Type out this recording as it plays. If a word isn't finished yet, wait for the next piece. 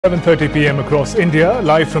7:30 p.m. across India,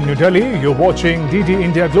 live from New Delhi. You're watching DD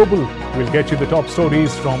India Global. We'll get you the top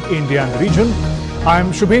stories from India and the region.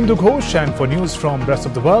 I'm Shubhendu Ghosh, and for news from rest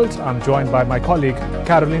of the world, I'm joined by my colleague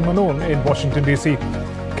Caroline Manon in Washington, D.C.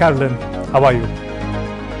 Caroline, how are you?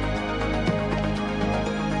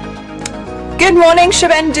 Good morning,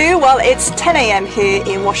 Shubhendu. Well, it's 10 a.m. here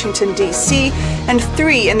in Washington, D.C. and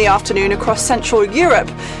 3 in the afternoon across Central Europe.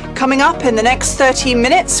 Coming up in the next 30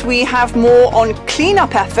 minutes, we have more on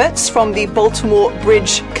cleanup efforts from the Baltimore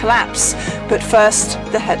Bridge collapse. But first,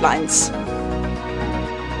 the headlines.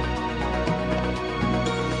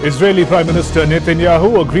 Israeli Prime Minister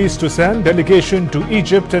Netanyahu agrees to send delegation to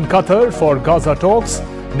Egypt and Qatar for Gaza talks.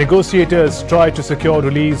 Negotiators try to secure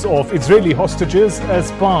release of Israeli hostages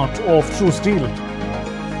as part of truce deal.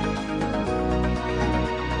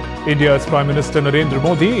 India's Prime Minister Narendra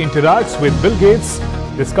Modi interacts with Bill Gates,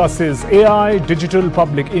 discusses AI, digital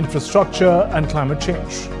public infrastructure and climate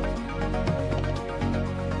change.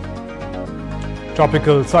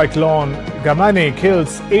 Tropical cyclone Gamane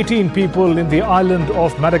kills 18 people in the island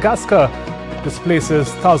of Madagascar,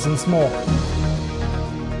 displaces thousands more.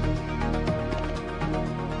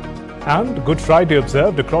 And Good Friday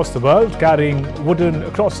observed across the world, carrying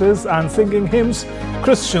wooden crosses and singing hymns.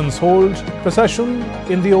 Christians hold procession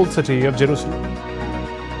in the old city of Jerusalem.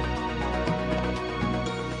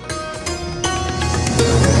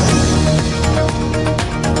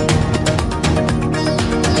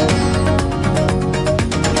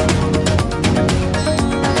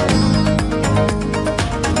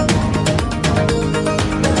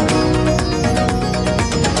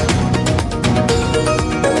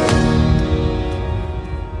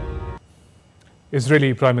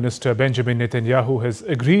 Israeli Prime Minister Benjamin Netanyahu has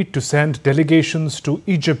agreed to send delegations to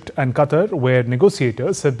Egypt and Qatar, where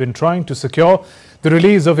negotiators have been trying to secure the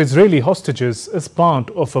release of Israeli hostages as part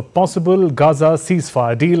of a possible Gaza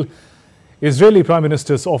ceasefire deal. Israeli Prime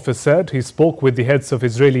Minister's office said he spoke with the heads of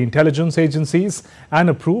Israeli intelligence agencies and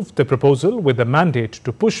approved the proposal with a mandate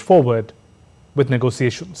to push forward with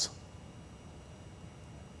negotiations.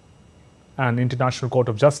 An International Court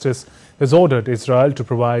of Justice has ordered Israel to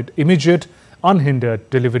provide immediate unhindered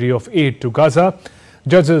delivery of aid to Gaza.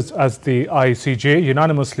 Judges at the ICJ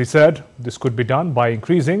unanimously said this could be done by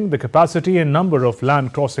increasing the capacity and number of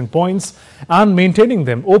land crossing points and maintaining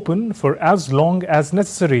them open for as long as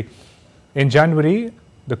necessary. In January,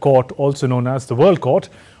 the court, also known as the World Court,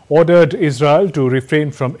 ordered Israel to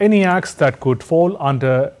refrain from any acts that could fall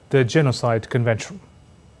under the Genocide Convention.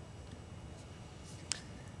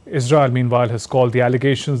 Israel, meanwhile, has called the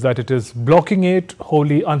allegations that it is blocking aid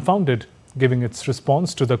wholly unfounded. Giving its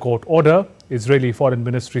response to the court order, Israeli Foreign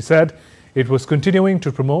Ministry said it was continuing to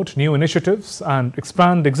promote new initiatives and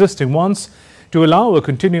expand existing ones to allow a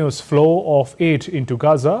continuous flow of aid into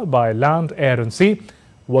Gaza by land, air and sea.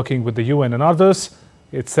 Working with the UN and others,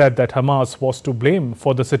 it said that Hamas was to blame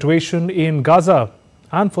for the situation in Gaza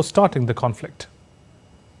and for starting the conflict.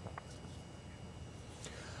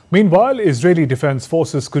 Meanwhile, Israeli Defense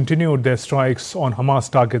Forces continued their strikes on Hamas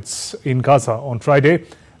targets in Gaza on Friday.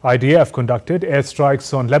 IDF conducted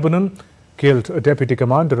airstrikes on Lebanon, killed a deputy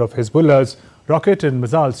commander of Hezbollah's rocket and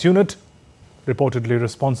missiles unit, reportedly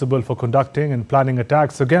responsible for conducting and planning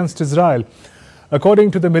attacks against Israel. According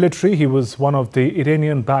to the military, he was one of the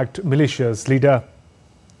Iranian-backed militia's leader.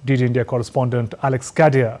 DD India correspondent Alex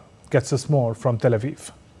Kadia gets us more from Tel Aviv.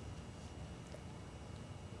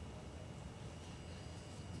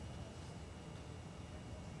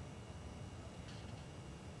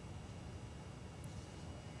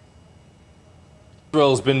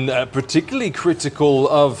 Israel's been particularly critical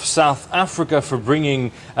of South Africa for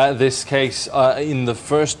bringing this case in the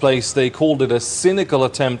first place. They called it a cynical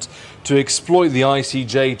attempt to exploit the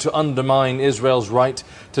ICJ to undermine Israel's right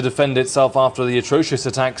to defend itself after the atrocious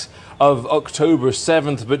attacks of October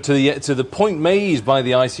 7th. But to the point made by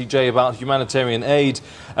the ICJ about humanitarian aid,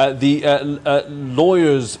 the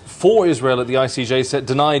lawyers for Israel at the ICJ said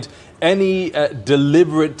denied any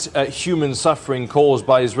deliberate human suffering caused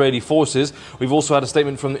by Israeli forces. We've also had a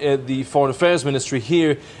statement from the Foreign Affairs Ministry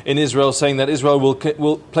here in Israel saying that Israel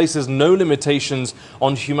will places no limitations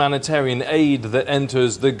on humanitarian aid that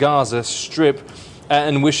enters the Gaza Strip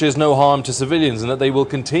and wishes no harm to civilians, and that they will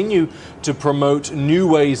continue to promote new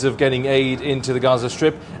ways of getting aid into the Gaza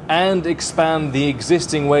Strip and expand the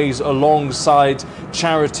existing ways alongside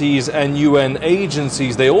charities and UN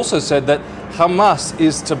agencies. They also said that Hamas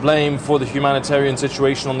is to blame for the humanitarian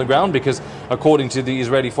situation on the ground because, according to the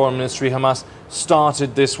Israeli Foreign Ministry, Hamas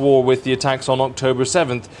started this war with the attacks on October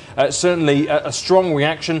 7th. Certainly a strong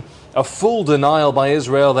reaction a full denial by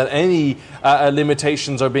Israel that any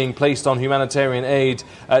limitations are being placed on humanitarian aid,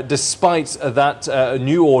 despite that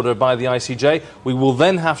new order by the ICJ. We will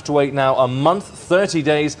then have to wait now a month, 30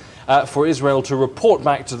 days, for Israel to report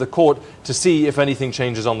back to the court to see if anything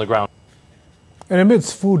changes on the ground. And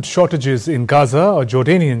amidst food shortages in Gaza, a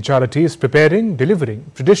Jordanian charity is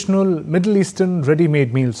delivering traditional Middle Eastern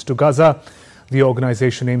ready-made meals to Gaza. The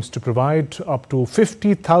organization aims to provide up to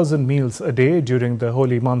 50,000 meals a day during the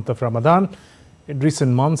holy month of Ramadan. In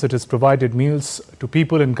recent months, it has provided meals to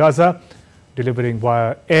people in Gaza, delivering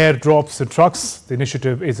via airdrops and trucks. The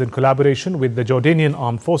initiative is in collaboration with the Jordanian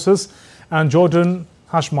Armed Forces and Jordan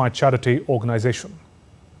Hashemite Charity Organization.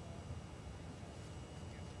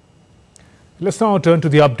 Let's now turn to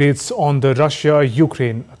the updates on the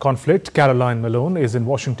Russia-Ukraine conflict. Caroline Malone is in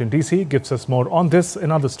Washington, D.C., gives us more on this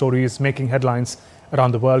and other stories making headlines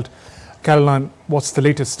around the world. Caroline, what's the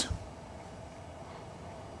latest?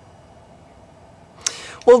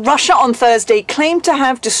 Well, Russia on Thursday claimed to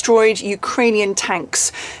have destroyed Ukrainian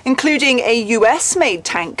tanks, including a US-made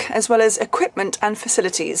tank, as well as equipment and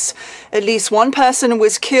facilities. At least one person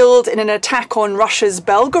was killed in an attack on Russia's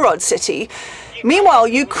Belgorod city. Meanwhile,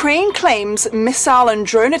 Ukraine claims missile and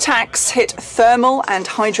drone attacks hit thermal and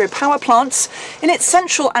hydropower plants in its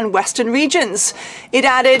central and western regions. It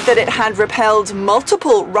added that it had repelled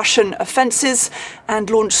multiple Russian offences and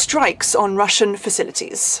launched strikes on Russian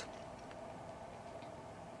facilities.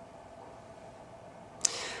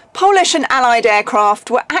 Polish and Allied aircraft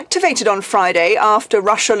were activated on Friday after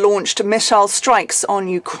Russia launched missile strikes on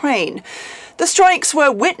Ukraine. The strikes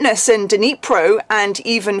were witnessed in Dnipro and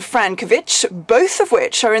even Frankovich, both of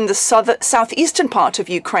which are in the southeastern part of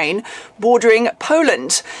Ukraine, bordering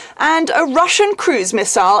Poland. And a Russian cruise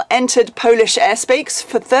missile entered Polish airspace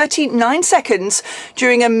for 39 seconds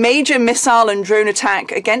during a major missile and drone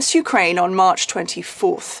attack against Ukraine on March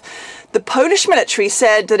 24th. The Polish military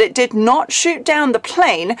said that it did not shoot down the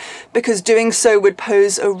plane because doing so would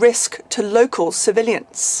pose a risk to local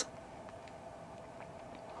civilians.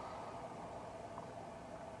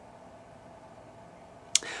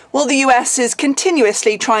 Well, the US is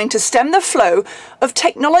continuously trying to stem the flow of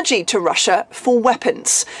technology to Russia for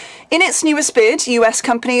weapons. In its newest bid, US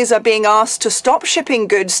companies are being asked to stop shipping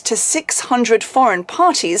goods to 600 foreign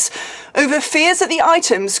parties over fears that the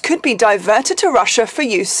items could be diverted to Russia for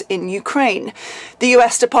use in Ukraine. The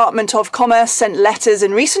US Department of Commerce sent letters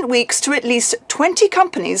in recent weeks to at least 20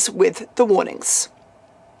 companies with the warnings.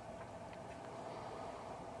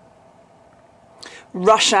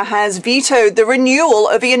 Russia has vetoed the renewal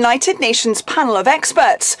of a United Nations panel of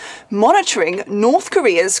experts monitoring North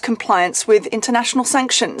Korea's compliance with international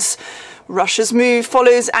sanctions. Russia's move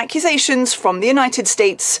follows accusations from the United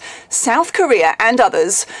States, South Korea and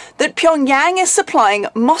others that Pyongyang is supplying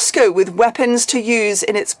Moscow with weapons to use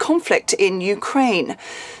in its conflict in Ukraine.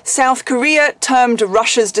 South Korea termed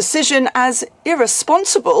Russia's decision as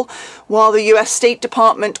irresponsible, while the US State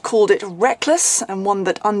Department called it reckless and one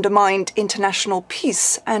that undermined international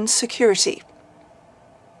peace and security.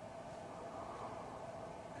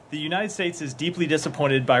 The United States is deeply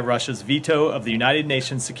disappointed by Russia's veto of the United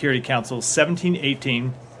Nations Security Council's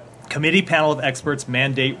 1718 Committee Panel of Experts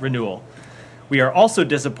mandate renewal. We are also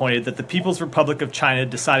disappointed that the People's Republic of China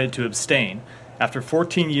decided to abstain after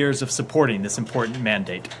 14 years of supporting this important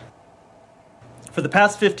mandate. For the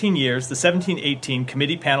past 15 years, the 1718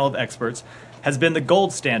 Committee Panel of Experts has been the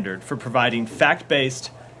gold standard for providing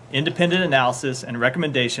fact-based, independent analysis and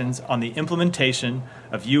recommendations on the implementation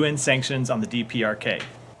of UN sanctions on the DPRK.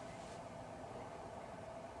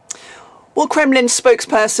 Well, Kremlin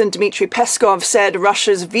spokesperson Dmitry Peskov said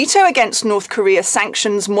Russia's veto against North Korea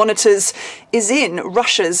sanctions monitors is in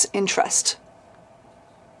Russia's interest.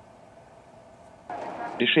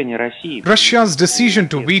 Russia's decision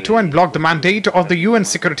to veto and block the mandate of the UN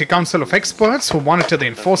Security Council of experts who monitor the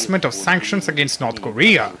enforcement of sanctions against North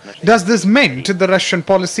Korea. Does this mean the Russian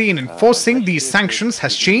policy in enforcing these sanctions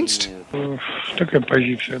has changed?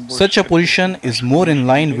 Such a position is more in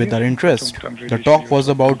line with our interest. The talk was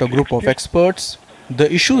about a group of experts.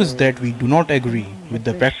 The issue is that we do not agree with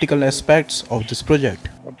the practical aspects of this project.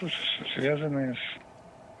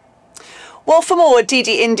 Well, for more, DD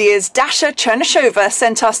India's Dasha Chernyshova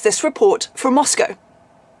sent us this report from Moscow.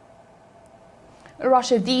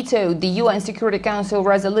 Russia vetoed the UN Security Council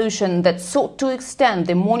resolution that sought to extend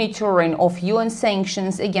the monitoring of UN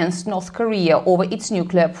sanctions against North Korea over its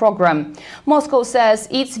nuclear program. Moscow says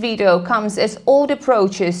its veto comes as all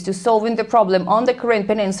approaches to solving the problem on the Korean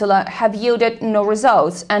peninsula have yielded no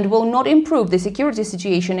results and will not improve the security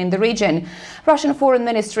situation in the region. Russian Foreign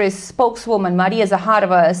Ministry's spokeswoman Maria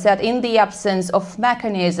Zakharova said in the absence of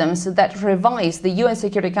mechanisms that revise the UN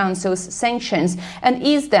Security Council's sanctions and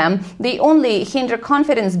ease them, they only hinder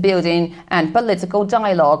confidence building and political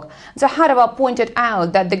dialogue. Zakharova pointed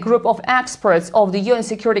out that the group of experts of the UN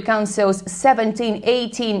Security Council's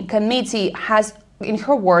 1718 committee has, in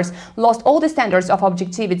her words, lost all the standards of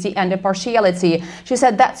objectivity and impartiality. She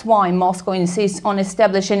said that's why Moscow insists on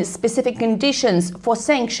establishing specific conditions for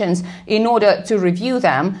sanctions in order to review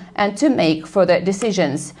them and to make further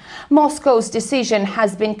decisions. Moscow's decision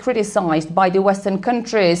has been criticized by the Western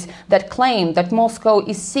countries that claim that Moscow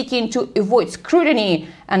is seeking to avoid scrutiny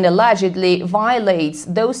and allegedly violates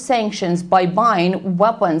those sanctions by buying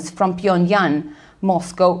weapons from Pyongyang.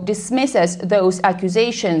 Moscow dismisses those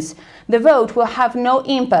accusations. The vote will have no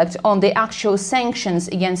impact on the actual sanctions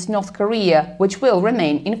against North Korea, which will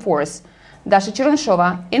remain in force. Dasha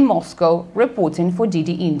Chiranshova in Moscow, reporting for DD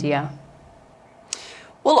India.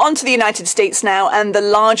 Well, on to the United States now, and the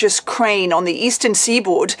largest crane on the eastern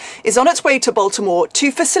seaboard is on its way to Baltimore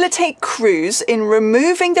to facilitate crews in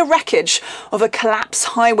removing the wreckage of a collapsed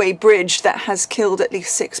highway bridge that has killed at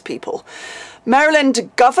least 6 people.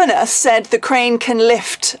 Maryland governor said the crane can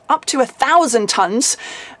lift up to 1,000 tons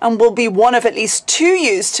and will be one of at least 2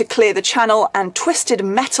 used to clear the channel and twisted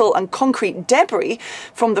metal and concrete debris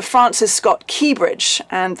from the Francis Scott Key Bridge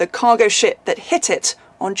and the cargo ship that hit it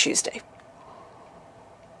on Tuesday.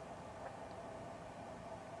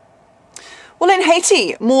 Well, in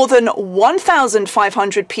Haiti, more than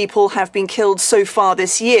 1,500 people have been killed so far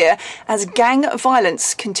this year as gang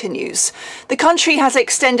violence continues. The country has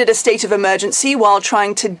extended a state of emergency while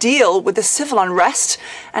trying to deal with the civil unrest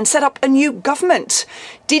and set up a new government.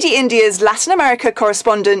 DD India's Latin America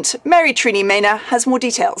correspondent Mary Trini Mena has more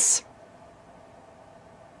details.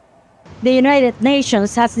 The United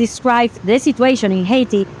Nations has described the situation in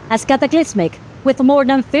Haiti as cataclysmic, with more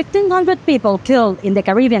than 1,500 people killed in the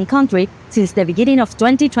Caribbean country since the beginning of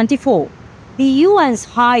 2024. The UN's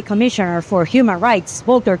High Commissioner for Human Rights,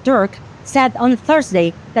 Volker Turk, said on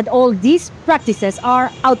Thursday that all these practices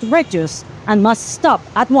are outrageous and must stop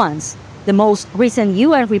at once. The most recent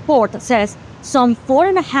UN report says some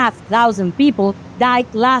 4,500 people died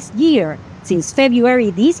last year. Since February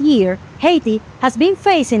this year, Haiti has been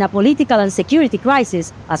facing a political and security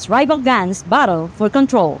crisis as rival gangs battle for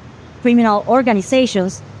control. Criminal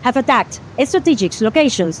organizations have attacked strategic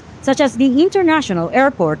locations such as the international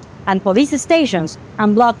airport and police stations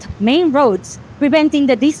and blocked main roads, preventing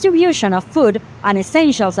the distribution of food and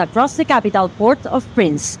essentials across the capital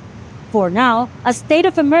Port-au-Prince. For now, a state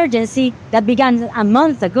of emergency that began a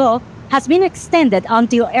month ago has been extended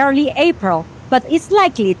until early April, but it's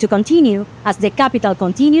likely to continue as the capital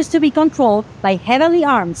continues to be controlled by heavily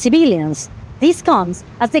armed civilians. This comes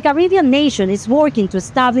as the Caribbean nation is working to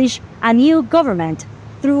establish a new government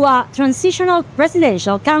through a transitional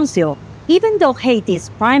presidential council. Even though Haiti's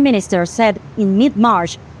prime minister said in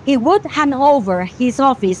mid-March he would hand over his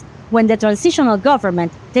office when the transitional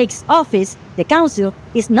government takes office, the council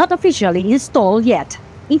is not officially installed yet.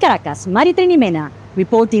 In Caracas, Mary Trini Mena,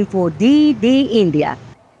 reporting for DD India.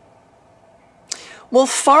 Well,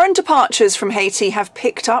 foreign departures from Haiti have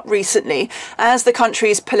picked up recently as the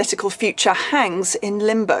country's political future hangs in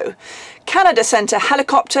limbo. Canada sent a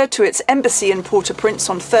helicopter to its embassy in Port-au-Prince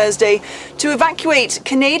on Thursday to evacuate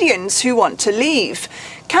Canadians who want to leave.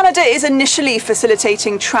 Canada is initially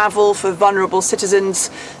facilitating travel for vulnerable citizens,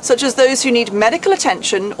 such as those who need medical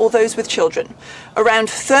attention or those with children. Around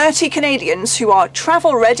 30 Canadians who are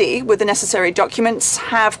travel ready with the necessary documents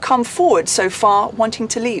have come forward so far wanting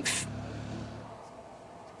to leave.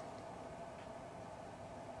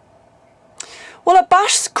 Well, a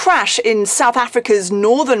bus crash in South Africa's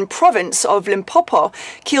northern province of Limpopo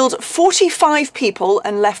killed 45 people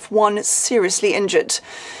and left 1 seriously injured.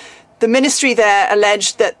 The ministry there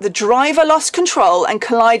alleged that the driver lost control and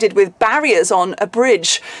collided with barriers on a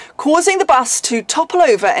bridge, causing the bus to topple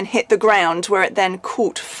over and hit the ground, where it then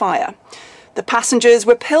caught fire. The passengers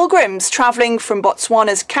were pilgrims travelling from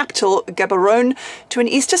Botswana's capital, Gaborone, to an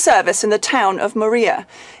Easter service in the town of Maria.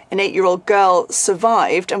 An 8-year-old girl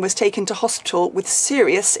survived and was taken to hospital with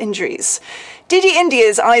serious injuries. DD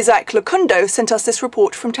India's Isaac Lukundo sent us this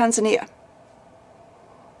report from Tanzania.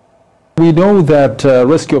 We know that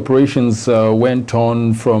rescue operations went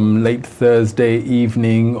on from late Thursday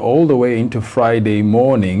evening all the way into Friday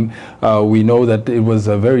morning. We know that it was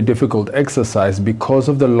a very difficult exercise because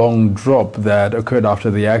of the long drop that occurred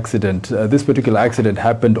after the accident. This particular accident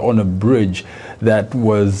happened on a bridge that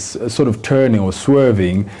was sort of turning or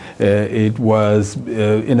swerving. It was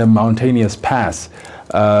in a mountainous pass.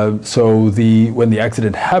 So when the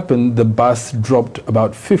accident happened, the bus dropped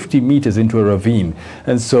about 50 meters into a ravine.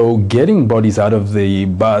 And so getting bodies out of the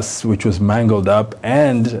bus, which was mangled up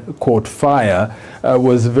and caught fire,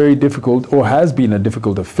 was very difficult, or has been a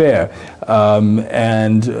difficult affair.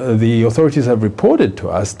 And the authorities have reported to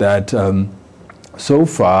us that so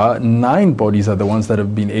far, 9 bodies are the ones that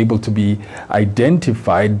have been able to be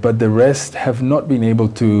identified, but the rest have not been able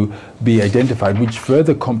to be identified, which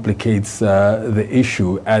further complicates the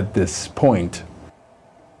issue at this point.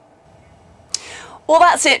 Well,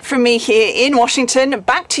 that's it from me here in Washington.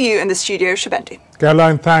 Back to you in the studio, Shabendi.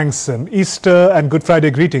 Caroline, thanks. Easter and Good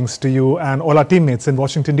Friday greetings to you and all our teammates in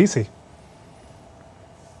Washington, D.C.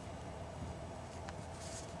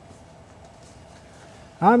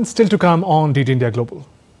 And still to come on DD India Global.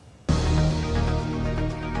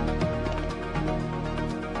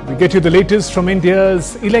 We get you the latest from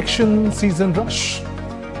India's election season rush.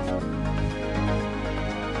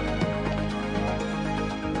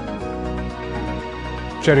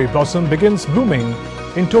 Cherry blossom begins blooming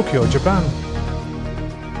in Tokyo, Japan.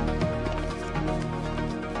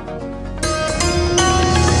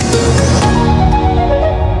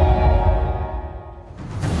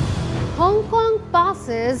 Hong Kong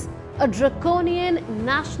passes a draconian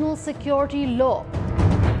national security law.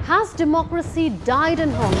 Has democracy died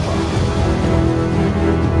in Hong Kong?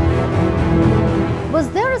 Was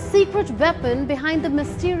there a secret weapon behind the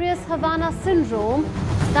mysterious Havana syndrome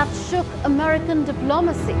that shook American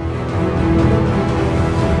diplomacy?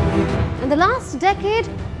 And the last decade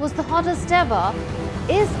was the hottest ever.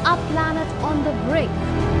 Is our planet on the brink?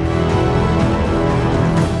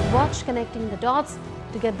 Watch Connecting the Dots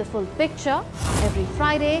to get the full picture every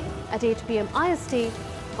Friday at 8 p.m. IST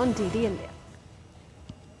on DD India.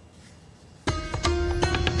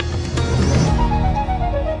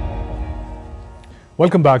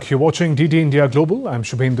 Welcome back. You're watching DD India Global. I'm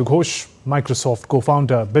Shubhendu Ghosh. Microsoft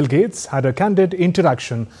co-founder Bill Gates had a candid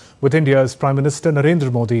interaction with India's Prime Minister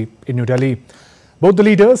Narendra Modi in New Delhi. Both the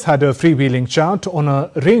leaders had a freewheeling chat on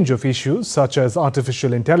a range of issues such as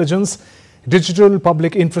artificial intelligence, digital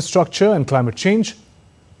public infrastructure and climate change.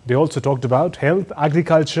 They also talked about health,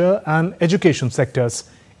 agriculture and education sectors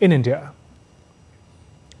in India.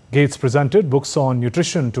 Gates presented books on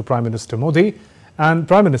nutrition to Prime Minister Modi, and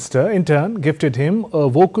Prime Minister in turn gifted him a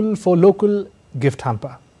Vocal for Local gift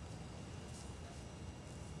hamper.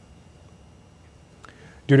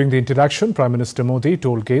 During the interaction, Prime Minister Modi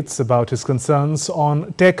told Gates about his concerns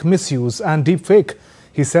on tech misuse and deepfake.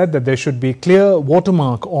 He said that there should be clear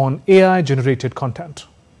watermark on AI-generated content.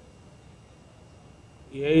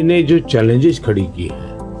 AI ने जो challenges खड़ी की है,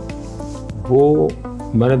 वो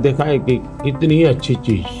मैंने देखा है कि इतनी अच्छी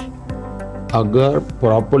चीज अगर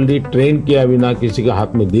प्रॉपर्ली ट्रेन किया बिना किसी के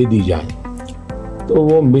हाथ में दे दी जाए, तो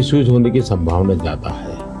वो मिसयूज होने की संभावना ज्यादा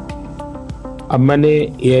है। अब मैंने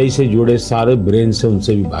AI से जुड़े सारे ब्रेन से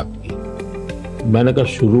उनसे भी बात की। मैंने कहा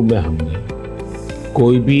शुरू में हमने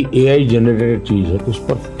कोई भी AI जनरेटेड चीज है तो उस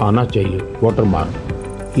पर आना चाहिए वाटरमार्क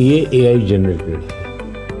कि ये AI जनरेटेड है,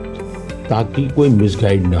 ताकि कोई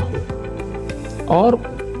मिसगाइड ना हो। और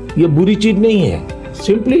ये बुरी चीज नहीं है,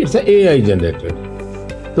 सिंपली इट्स AI जनरेटेड,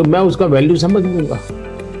 तो मैं उसका वैल्यू समझ लूंगा।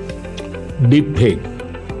 डीप फेक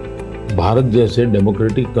भारत जैसे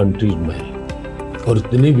डेमोक्रेटिक कंट्रीज में और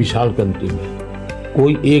इतनी विशाल कंट्री में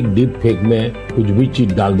कोई एक डीप फेक में कुछ भी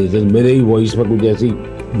चीज डाल दे, जैसे मेरे ही वॉइस में कुछ ऐसी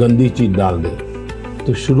गंदी चीज डाल दे,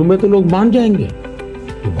 तो शुरू में तो लोग मान जाएंगे,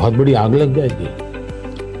 तो बहुत बड़ी आग लग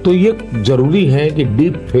जाएगी। तो ये जरूरी है कि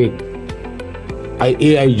डीप फेक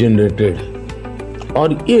AI जनरेटेड है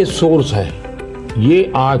और ये सोर्स है।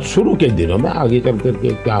 ये आज शुरू के दिनों में, आगे चल करके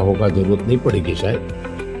क्या होगा जरूरत नहीं पड़ेगी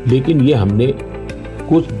शायद, लेकिन ये हमने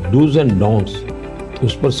कुछ डूज एंड डोंट्स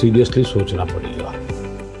उस पर सीरियसली सोचना पड़ेगा।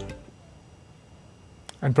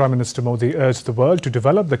 And Prime Minister Modi urged the world to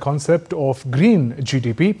develop the concept of green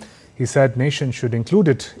GDP. He said nations should include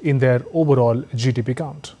it in their overall GDP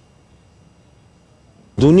count.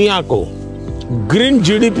 दुनिया को ग्रीन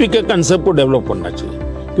जीडीपी के concept को develop करना चाहिए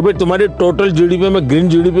कि भाई तुम्हारी टोटल जीडीपी में ग्रीन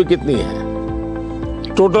जीडीपी कितनी है,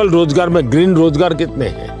 टोटल रोजगार में ग्रीन रोजगार कितने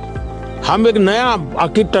हैं। हम एक नया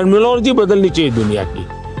आखिर टर्मिनोलॉजी बदलनी चाहिए दुनिया की।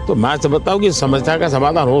 तो मैं समझता हूँ कि समस्या का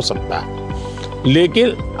समाधान हो सकता है,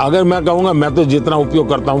 लेकिन अगर मैं कहूँगा मैं तो जितना उपयोग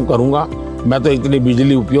करता हूँ करूँगा, मैं तो इतनी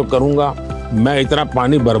बिजली उपयोग करूँगा, मैं इतना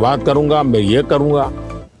पानी बर्बाद करूंगा, मैं ये करूंगा।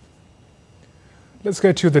 Let's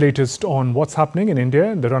get you the latest on what's happening in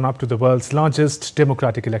India in the run-up to the world's largest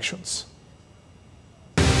democratic elections.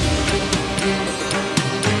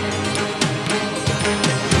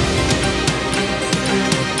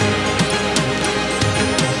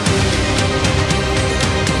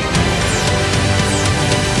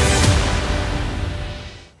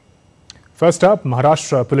 First up,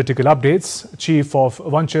 Maharashtra political updates. Chief of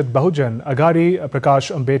Vanchit Bahujan Aghadi Prakash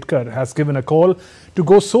Ambedkar has given a call to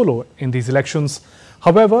go solo in these elections.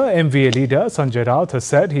 However, MVA leader Sanjay Raut has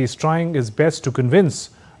said he is trying his best to convince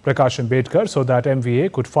Prakash Ambedkar so that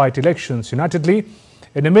MVA could fight elections unitedly.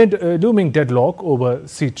 In amid looming deadlock over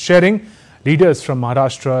seat sharing, leaders from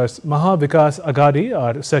Maharashtra's Maha Vikas Aghadi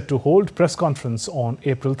are set to hold press conference on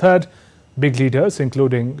April 3rd. Big leaders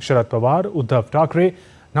including Sharad Pawar, Uddhav Thackeray,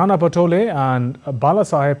 Nana Patole and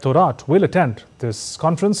Balasaheb Thorat will attend this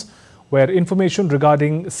conference, where information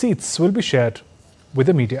regarding seats will be shared with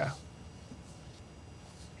the media.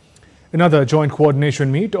 Another joint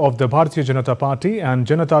coordination meet of the Bharatiya Janata Party and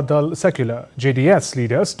Janata Dal Secular JDS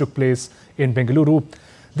leaders took place in Bengaluru.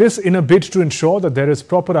 This in a bid to ensure that there is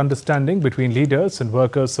proper understanding between leaders and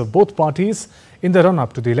workers of both parties in the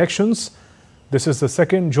run-up to the elections. This is the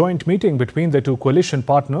second joint meeting between the two coalition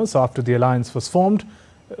partners after the alliance was formed.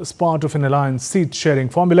 As part of an alliance seat-sharing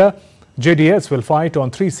formula, JDS will fight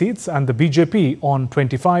on 3 seats and the BJP on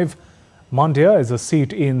 25. Mandya is a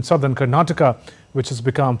seat in southern Karnataka, which has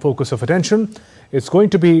become focus of attention. It's going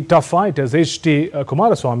to be a tough fight as H.D.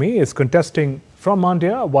 Kumaraswamy is contesting from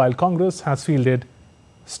Mandya, while Congress has fielded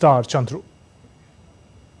Star Chandru.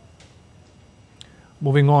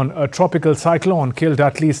 Moving on, a tropical cyclone killed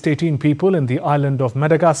at least 18 people in the island of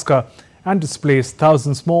Madagascar and displaced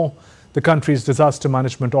thousands more. The country's disaster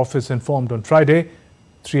management office informed on Friday.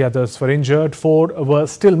 3 others were injured, 4 were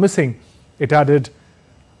still missing. It added,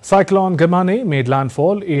 Cyclone Gemane made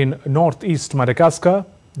landfall in northeast Madagascar.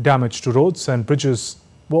 Damage to roads and bridges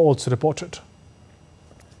were also reported.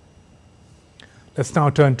 Let's now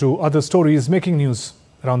turn to other stories making news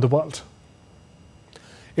around the world.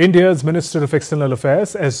 India's Minister of External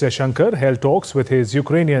Affairs S. Jaishankar held talks with his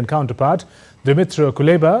Ukrainian counterpart Dmytro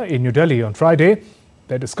Kuleba in New Delhi on Friday.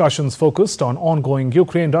 Their discussions focused on ongoing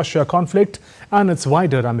Ukraine-Russia conflict and its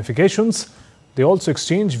wider ramifications. They also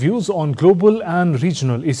exchanged views on global and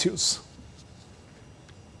regional issues.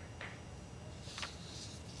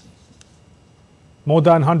 More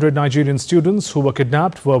than 100 Nigerian students who were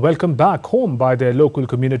kidnapped were welcomed back home by their local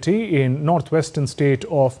community in northwestern state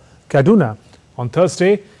of Kaduna. On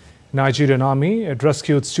Thursday, Nigerian army had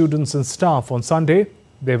rescued students and staff on Sunday.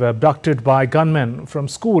 They were abducted by gunmen from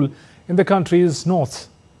school in the country's north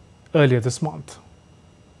earlier this month.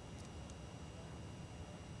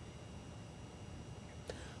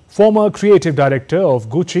 Former creative director of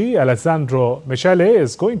Gucci, Alessandro Michele,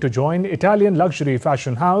 is going to join Italian luxury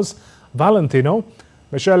fashion house Valentino.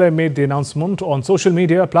 Michele made the announcement on social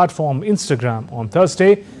media platform Instagram on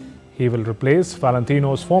Thursday. He will replace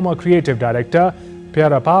Valentino's former creative director,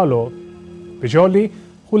 Pier Paolo Piccioli,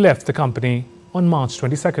 who left the company on March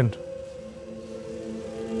 22nd.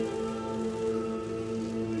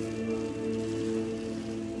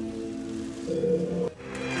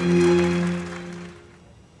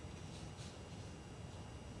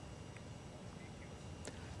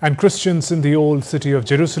 And Christians in the old city of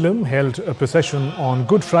Jerusalem held a procession on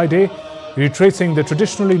Good Friday, retracing the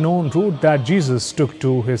traditionally known route that Jesus took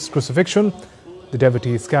to his crucifixion. The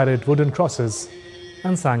devotees carried wooden crosses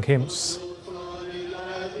and sang hymns.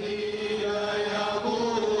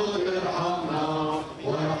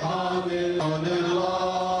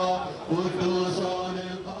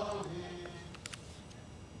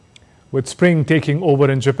 With spring taking over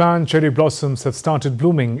in Japan, cherry blossoms have started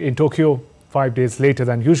blooming in Tokyo. 5 days later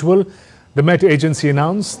than usual, the Met Agency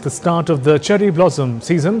announced the start of the cherry blossom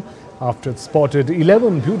season after it spotted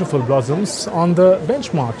 11 beautiful blossoms on the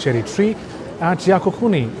benchmark cherry tree at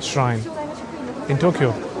Yakokuni Shrine in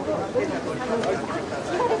Tokyo.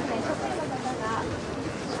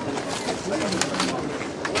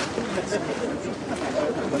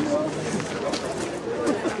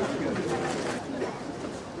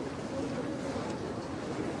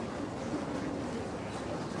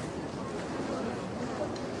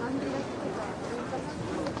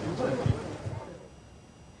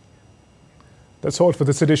 That's all for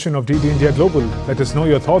this edition of DD India Global. Let us know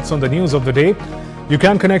your thoughts on the news of the day. You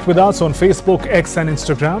can connect with us on Facebook, X and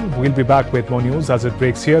Instagram. We'll be back with more news as it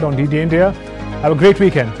breaks here on DD India. Have a great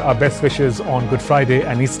weekend. Our best wishes on Good Friday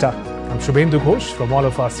and Easter. I'm Shubhendu Ghosh from all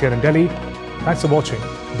of us here in Delhi. Thanks for watching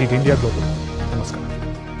DD India Global.